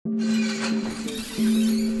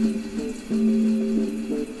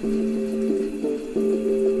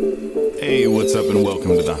and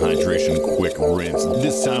welcome to the Hydration Quick Rinse.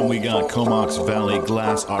 This time we got Comox Valley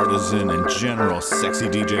glass artisan and general sexy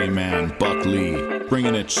DJ man Buck Lee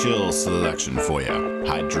bringing a chill selection for you.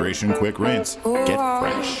 Hydration Quick Rinse. Get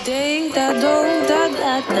fresh.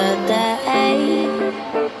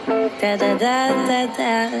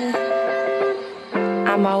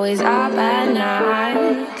 I'm always up at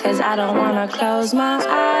night, 'cause I don't wanna close my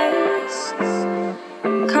eyes,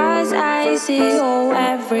 'cause I see you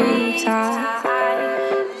every time.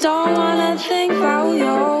 Don't wanna think about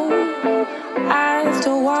you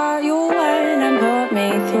after what you went and put me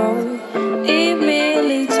through. It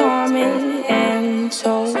really tore me in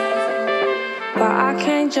two, but I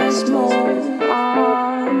can't just move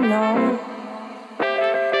on, no.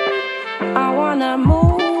 I wanna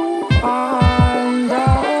move on,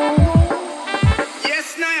 though.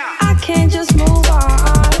 Yes, now. I can't just move on.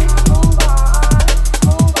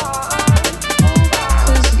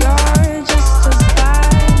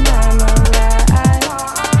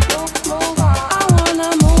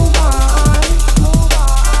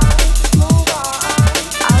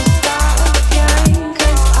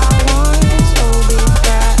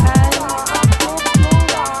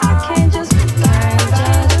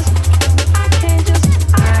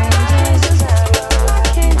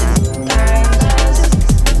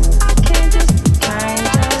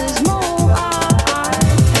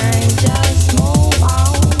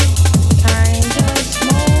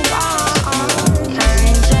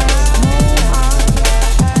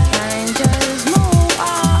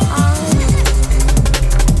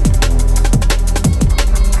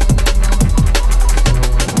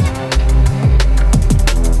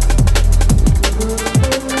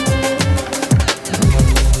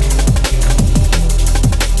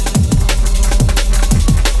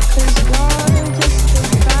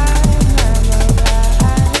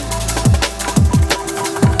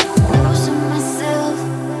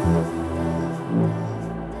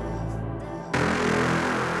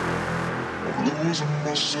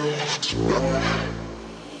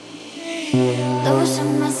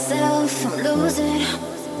 Losing myself, I'm losing.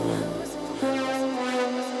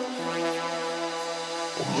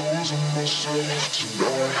 I'm losing myself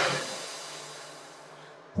tonight.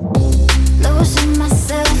 Losing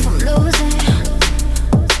myself, I'm losing.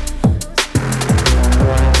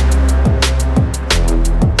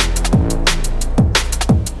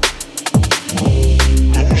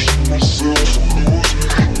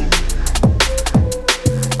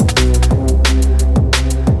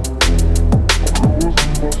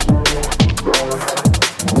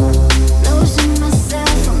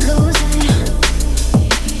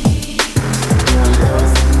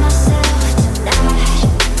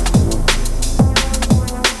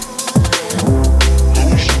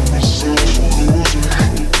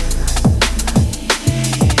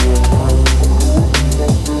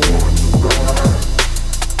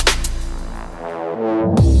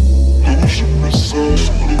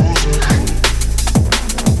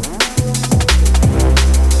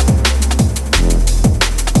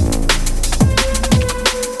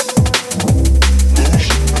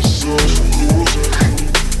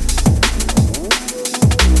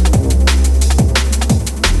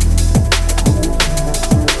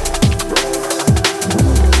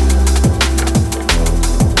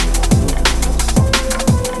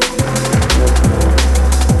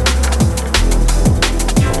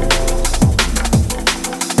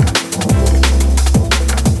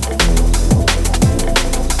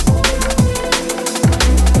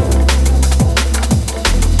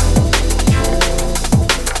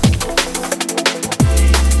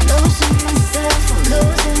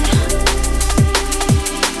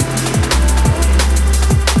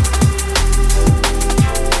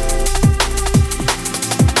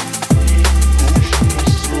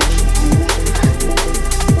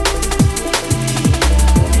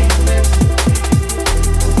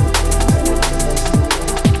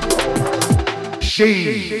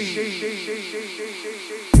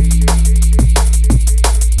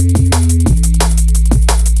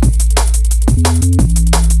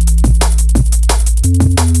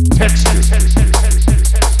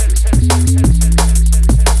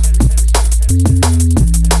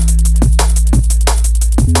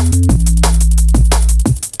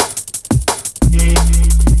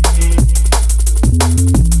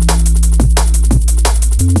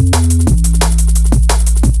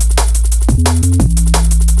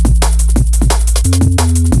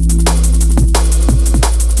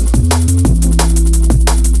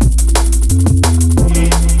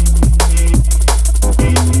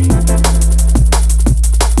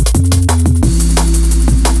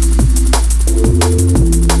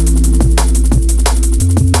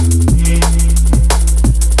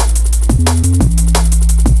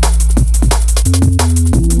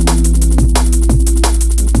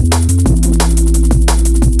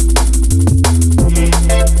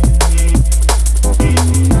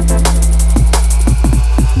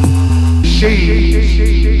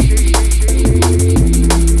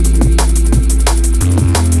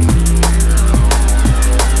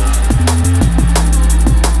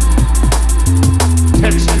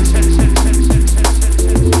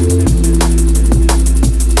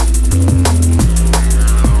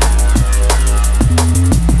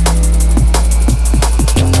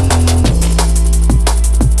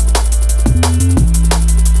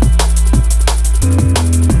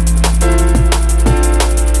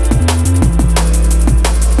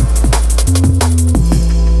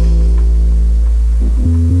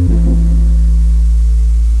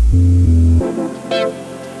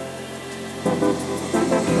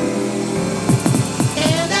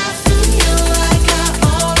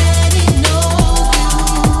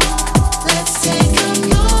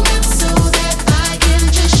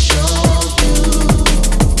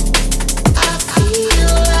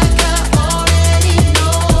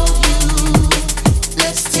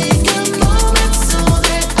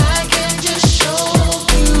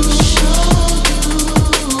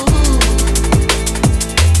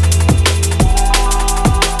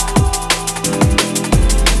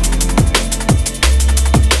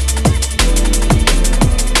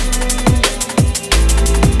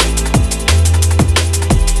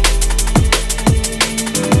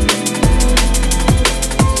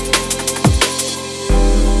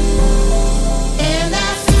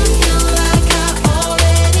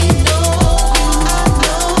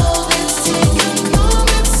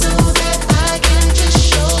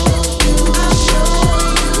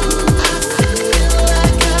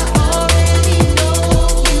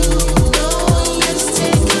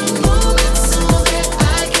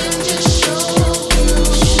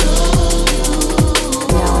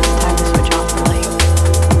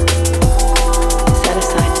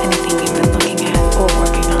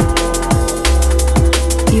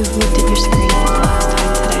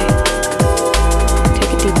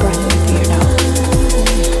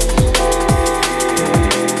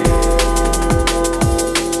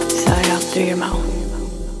 through your mouth.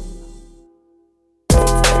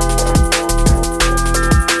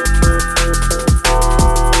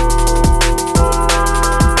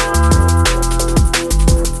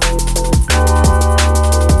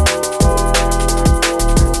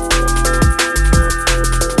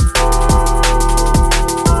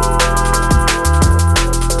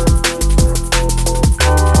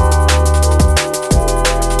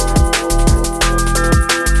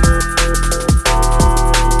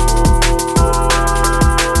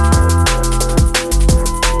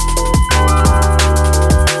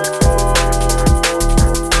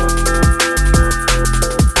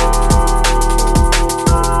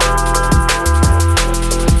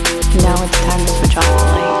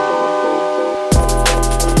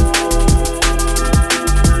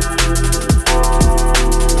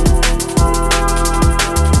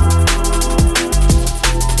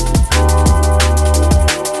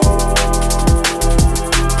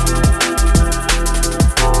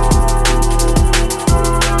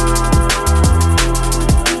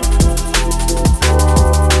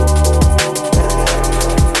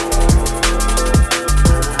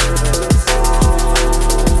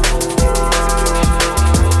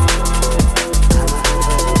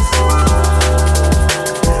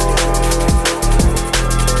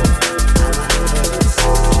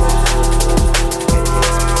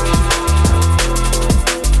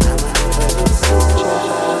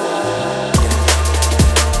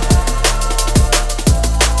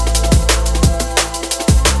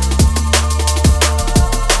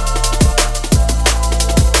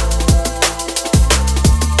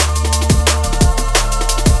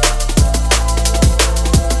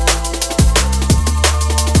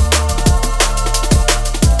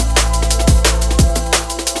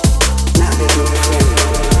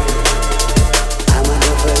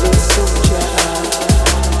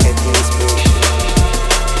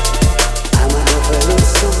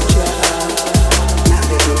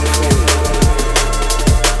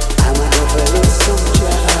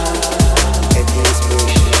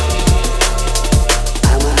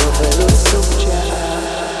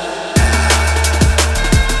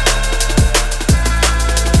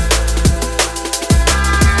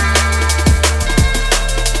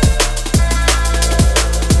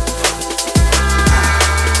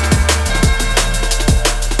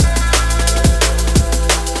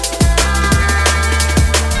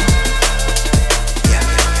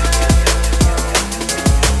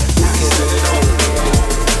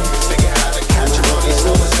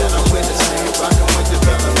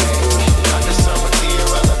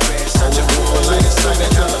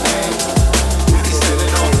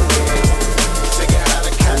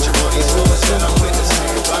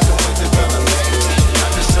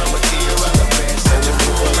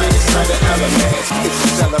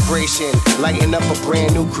 Lighting up a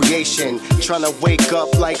brand new creation. Trying to wake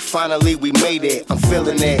up like finally we made it. I'm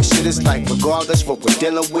feeling it. Shit is like regardless what we're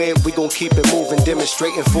dealing with, we gon' keep it moving,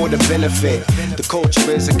 demonstrating for the benefit. The culture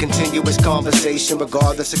is a continuous conversation.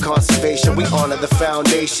 Regardless of conservation, we honor the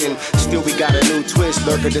foundation. Still we got a new twist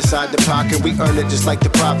lurking inside the pocket. We earn it just like the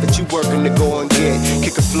profit you working to go and get.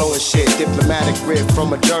 Kick a flow and shit. Diplomatic grip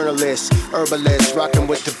from a journalist. Herbalist, rocking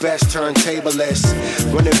with the best turntablist.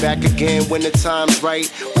 Running back again when the time's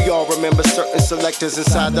right. We all remember certain selectors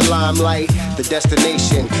inside the limelight. The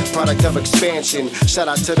destination, product of expansion. Shout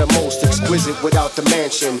out to the most exquisite without the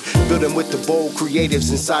mansion. Building with the bold creatives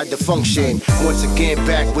inside the function. Once again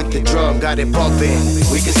back with the drum, got it bumping.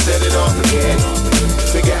 We can set it off again.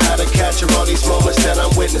 Figure how to capture all these moments that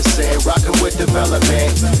I'm witnessing. Rocking with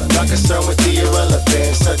development, not concerned with the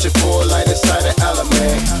irrelevant. Searching for a light inside the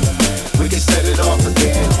element. We can set it off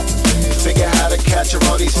again. Figure how to capture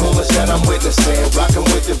all these moments that I'm witnessing. Rocking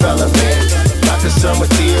with development, not concerned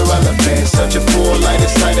with the irrelevant. Searching for a light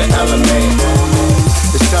inside the element.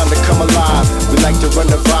 It's time to come alive. We like to run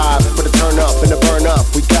the vibe, for the turn up and the burn up.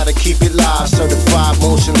 We gotta keep it live. Certified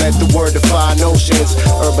motion, let the word defy notions.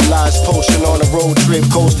 Herbalized potion on a road trip,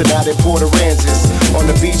 coasting out in Port Aransas. On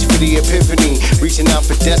the beach for the epiphany, reaching out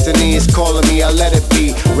for destiny. It's calling me, I let it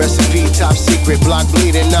be. Recipe top secret, block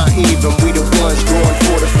bleeding, not even. We the ones going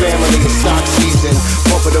for the family. It's stock season,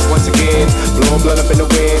 pump it up once again. Blowing blood up in the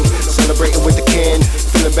wind, celebrating with the kin.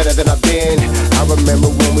 Feeling better than I've been. I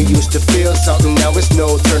remember when we used to feel something, now it's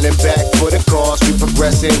no turning back. For the cause, we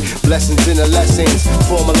progressing. Blessings in the lessons,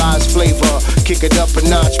 formalized flavor. Kick it up a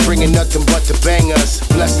notch, bringing nothing but the bangers.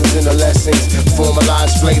 Blessings in the lessons,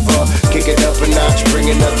 formalized flavor. Kick it up a notch,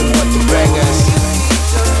 bringing nothing but the bangers.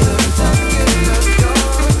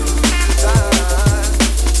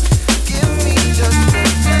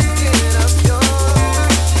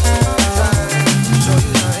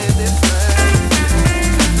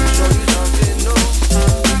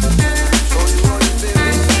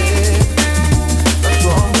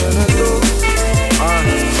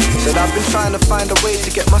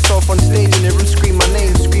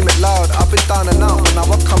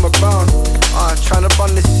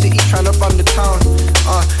 town.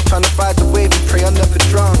 Trying to ride the wave and pray I never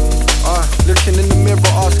drown. Looking in the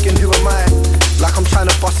mirror asking who am I? Like I'm trying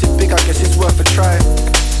to bust it big, I guess it's worth a try.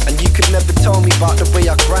 And you could never tell me about the way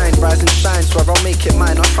I grind. Rise and shine, swear I'll make it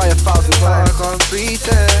mine. I'll try 1,000 times. I can't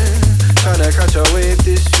pretend. Tryna catch a wave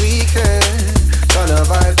this weekend. Tryna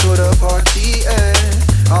vibe to the party end.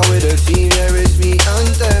 I'm with a team, yeah, it's me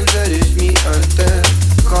and them. Said it's me and them.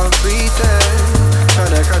 Can't pretend.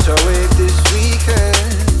 Tryna catch a wave this weekend.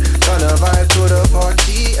 Tryna vibe to the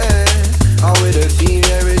party end. I'm with a team,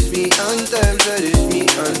 yeah, it's me and them. Said it's me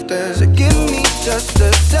and them. So give me just a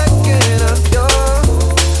second of your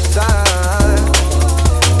time.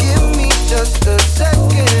 Give me just a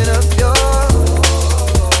second of your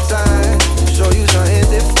time. Show you something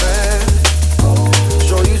different.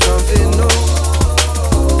 Show you something new.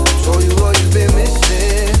 Show you what you've been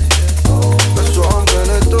missing. That's what I'm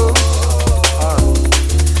gonna do.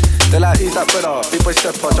 They're like, who's that brother? Big boy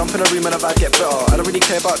stepper, jump in a room and the vibe get better. I don't really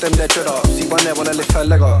care about them, they're dread up. See one there, wanna lift her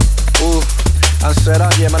leg up. Ooh, I'm straight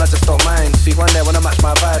up, yeah man, I just don't mind. See one there, wanna match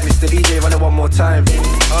my vibe. Mr. DJ, run it one more time.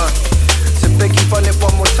 So beg you, run it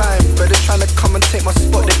one more time. Brothers trying to come and take my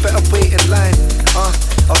spot, they better wait in line.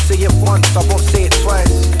 I'll say it once, I won't say it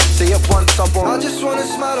twice. Say it once, I won't. I just wanna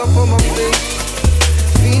smile up on my face.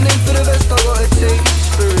 Feeling for the best, I gotta take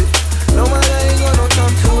spirit. No man, I ain't got no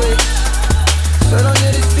time to wait. So don't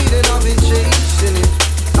get this feeling, I've been chasing it.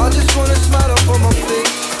 I just wanna smile up on my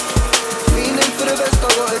face. Feeling for the best, I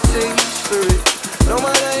gotta take spirit. No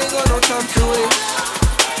man, I ain't got no time to wait.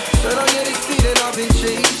 So don't get this feeling, I've been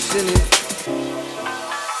chasing it.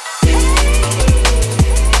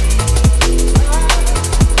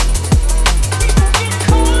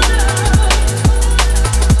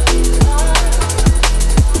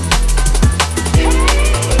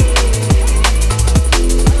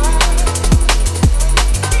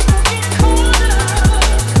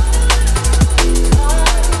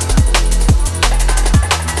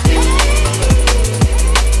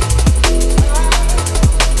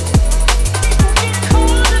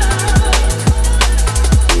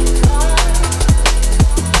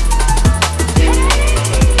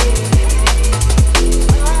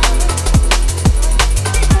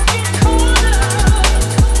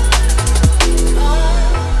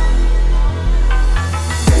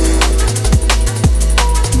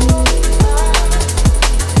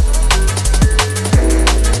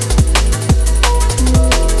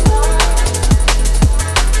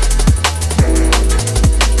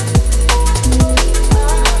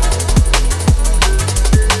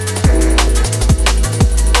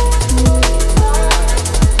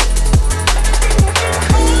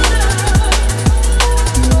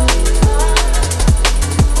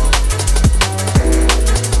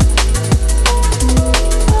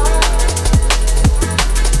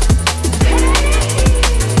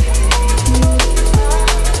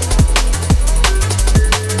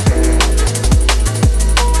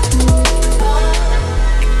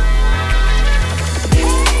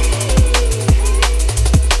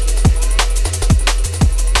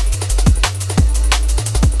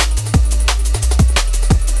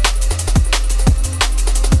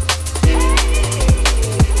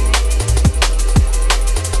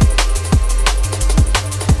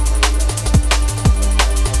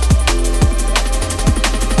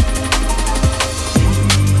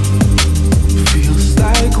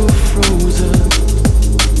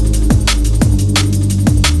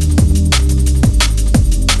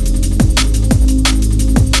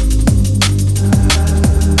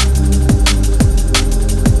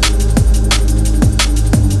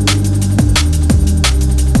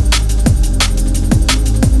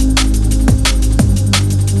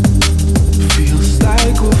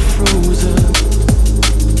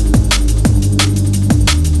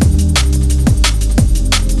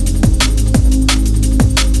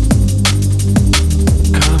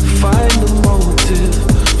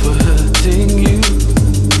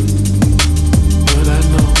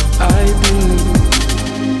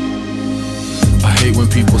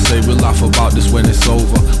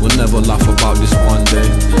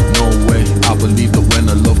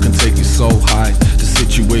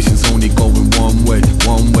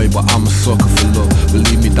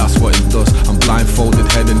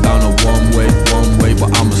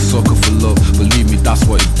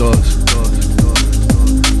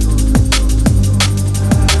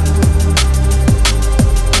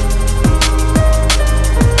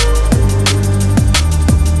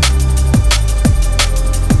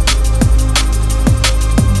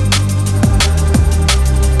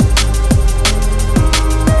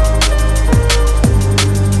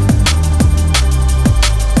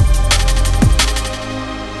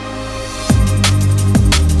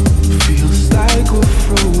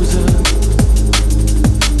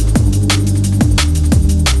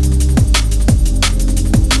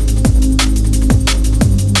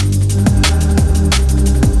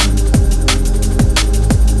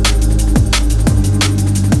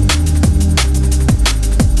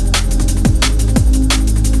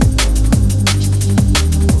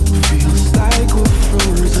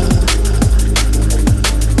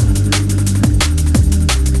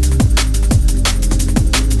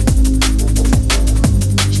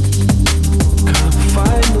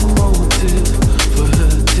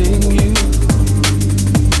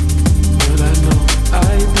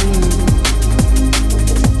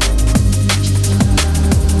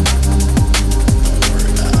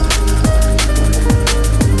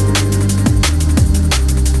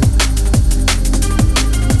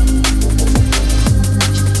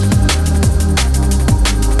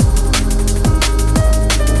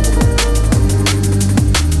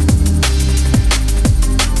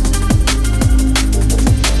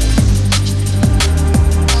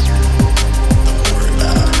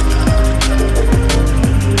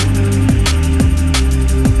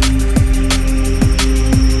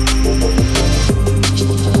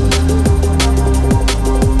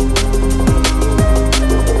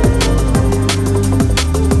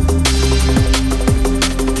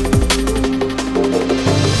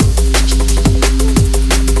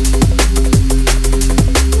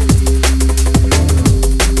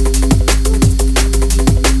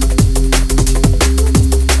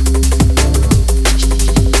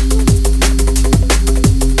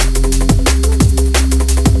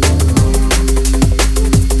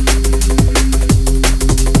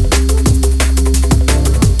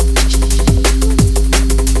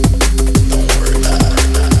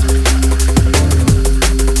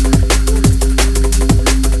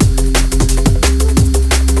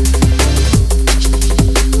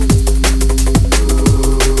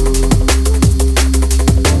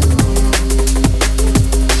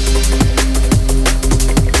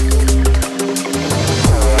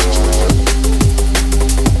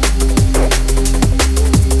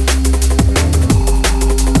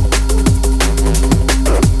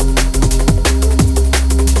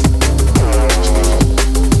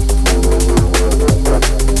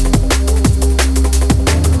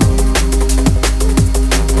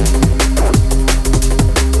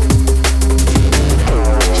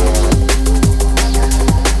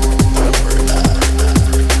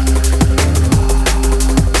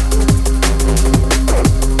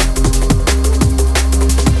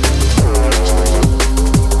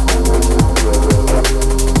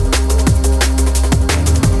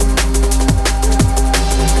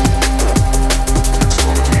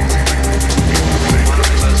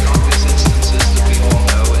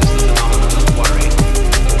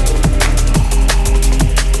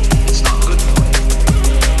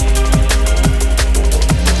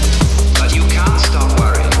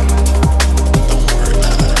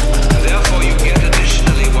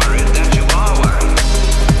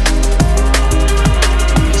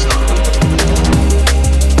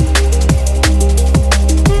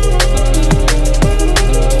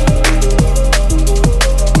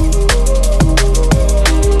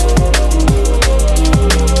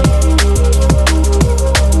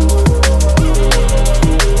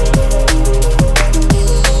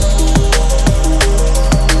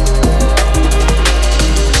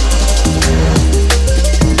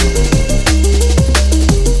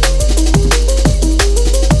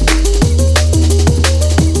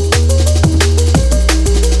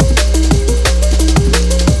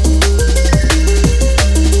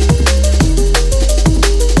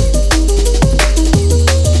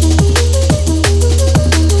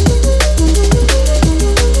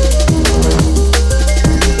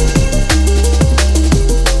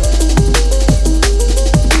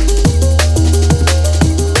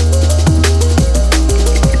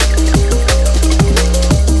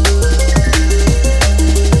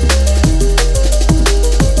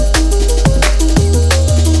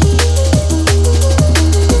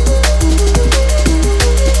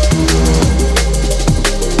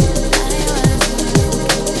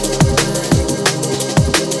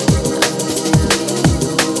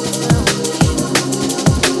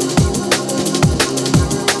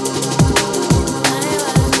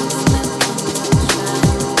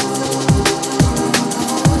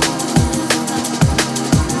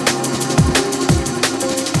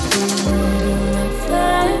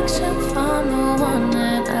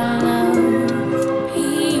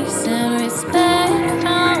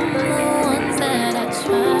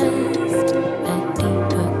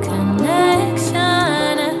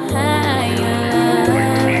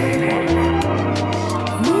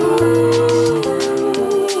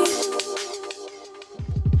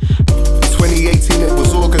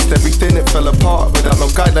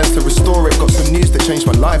 changed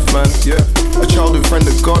my life, man, yeah. A childhood friend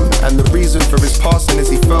had gone, and the reason for his passing is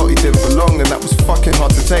he felt he didn't belong, and that was fucking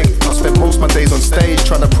hard to take. I spent most of my days on stage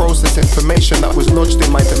trying to process information that was lodged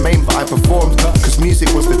in my domain, but I performed, cause music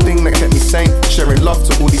was the thing that kept me sane. Sharing love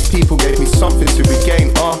to all these people gave me something to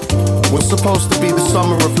regain. Was supposed to be the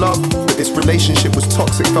summer of love, but this relationship was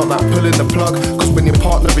toxic, felt like pulling the plug. Cause when your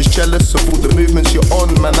partner is jealous of all the movements you're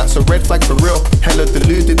on, man, that's a red flag for real. Hella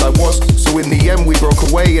deluded I was, so in the end we broke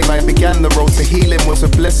away, and I began the road to healing. Was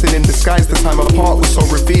a blessing in disguise, the time apart was so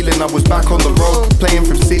revealing. I was back on the road, playing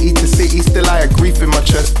from city to city, still I had grief in my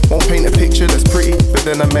chest. Won't paint a picture that's pretty, but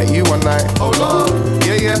then I met you one night. Oh Lord,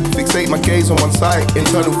 yeah, fixate my gaze on one side,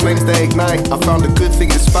 internal flames they ignite. I found a good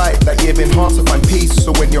thing despite that year been hard to find peace.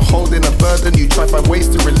 So when you're holding a burden, you try find ways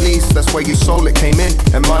to release. That's where you soul it came in,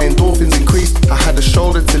 and my endorphins increased. I had a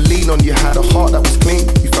shoulder to lean on, you had a heart that was clean.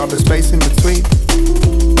 You found a space in between.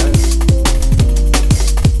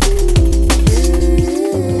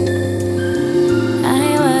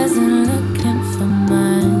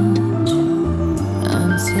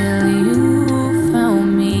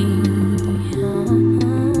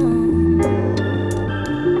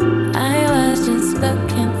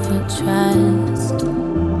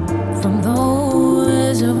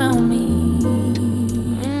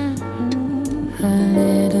 A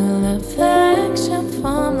little affection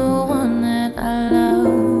from the one that I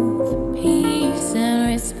love.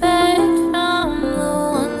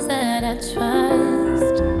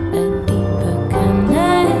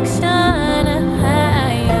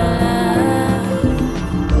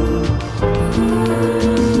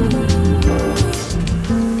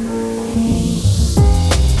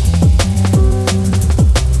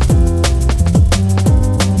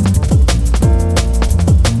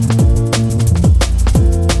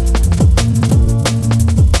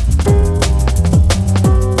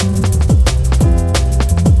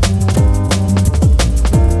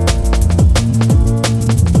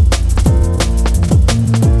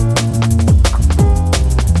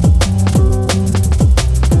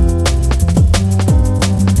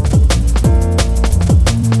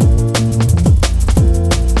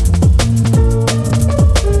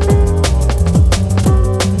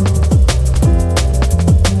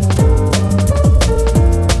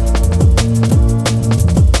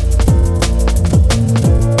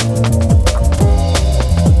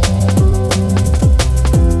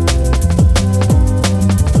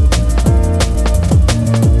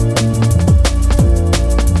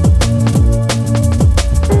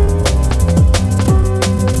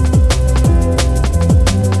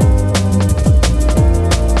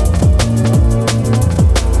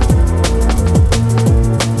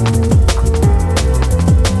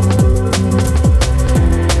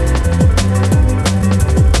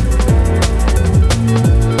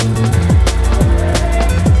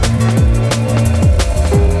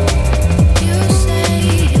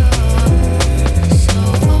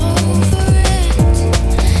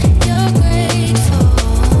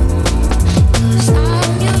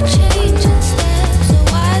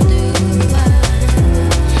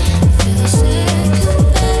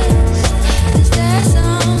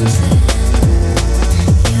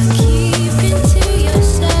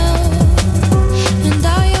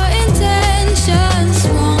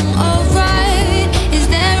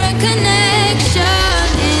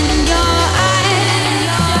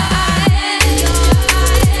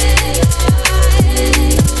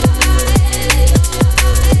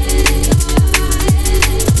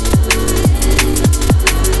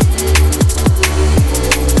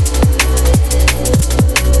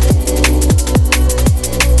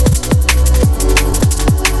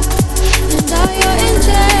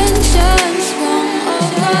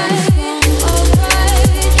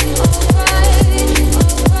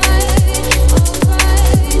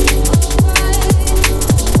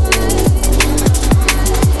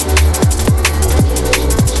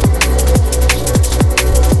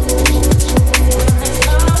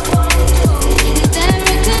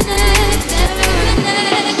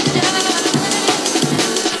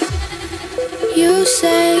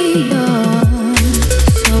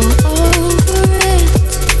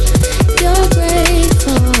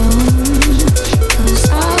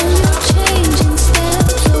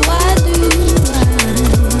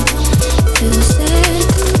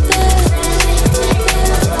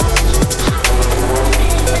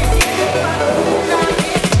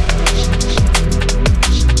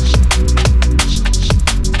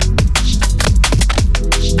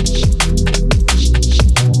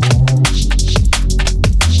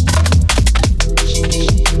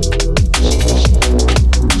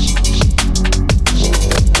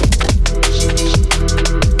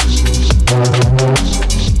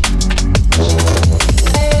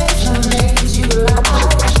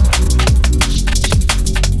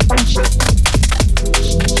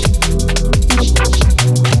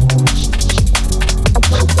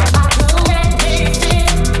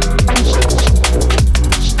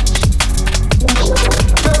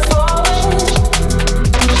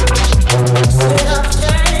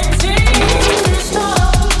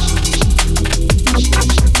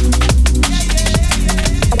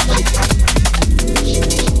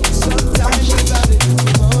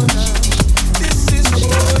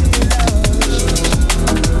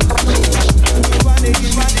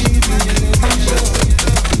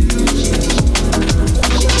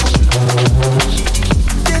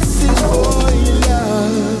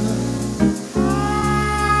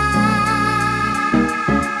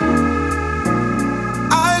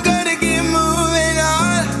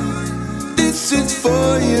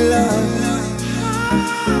 for your love.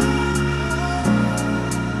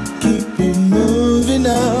 Keep it moving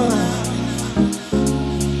on.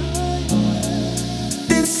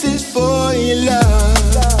 This is for your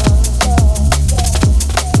love.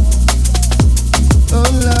 Oh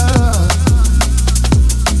love.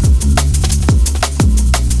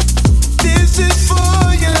 This is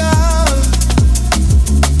for your love.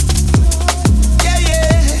 Yeah,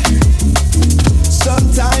 yeah.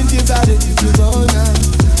 Sometimes you gotta do it all night.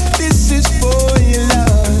 This is for your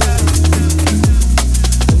love.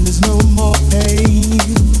 And there's no more pain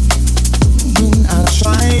when I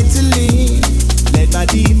try to leave. Let my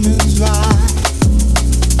demons ride.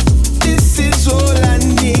 This is all I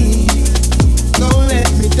need. Don't let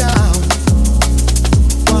me down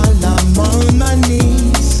while I'm on my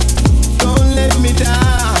knees. Don't let me down.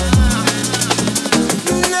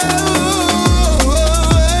 No,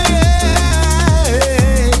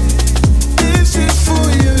 yeah. This is for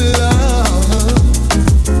your love.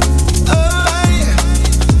 Oh, yeah.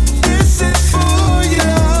 This is for your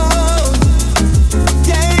love.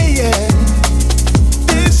 Yeah, yeah.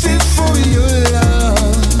 This is for your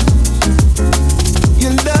love.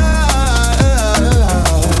 Your love,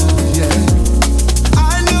 yeah. I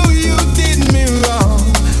know you did me wrong,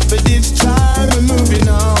 but this time we're moving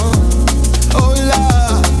on. Oh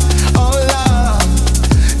love,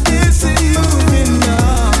 this is moving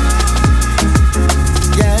on.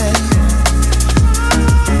 Yeah.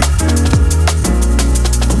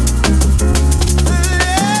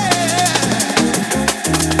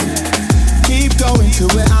 Keep going to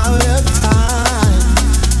where I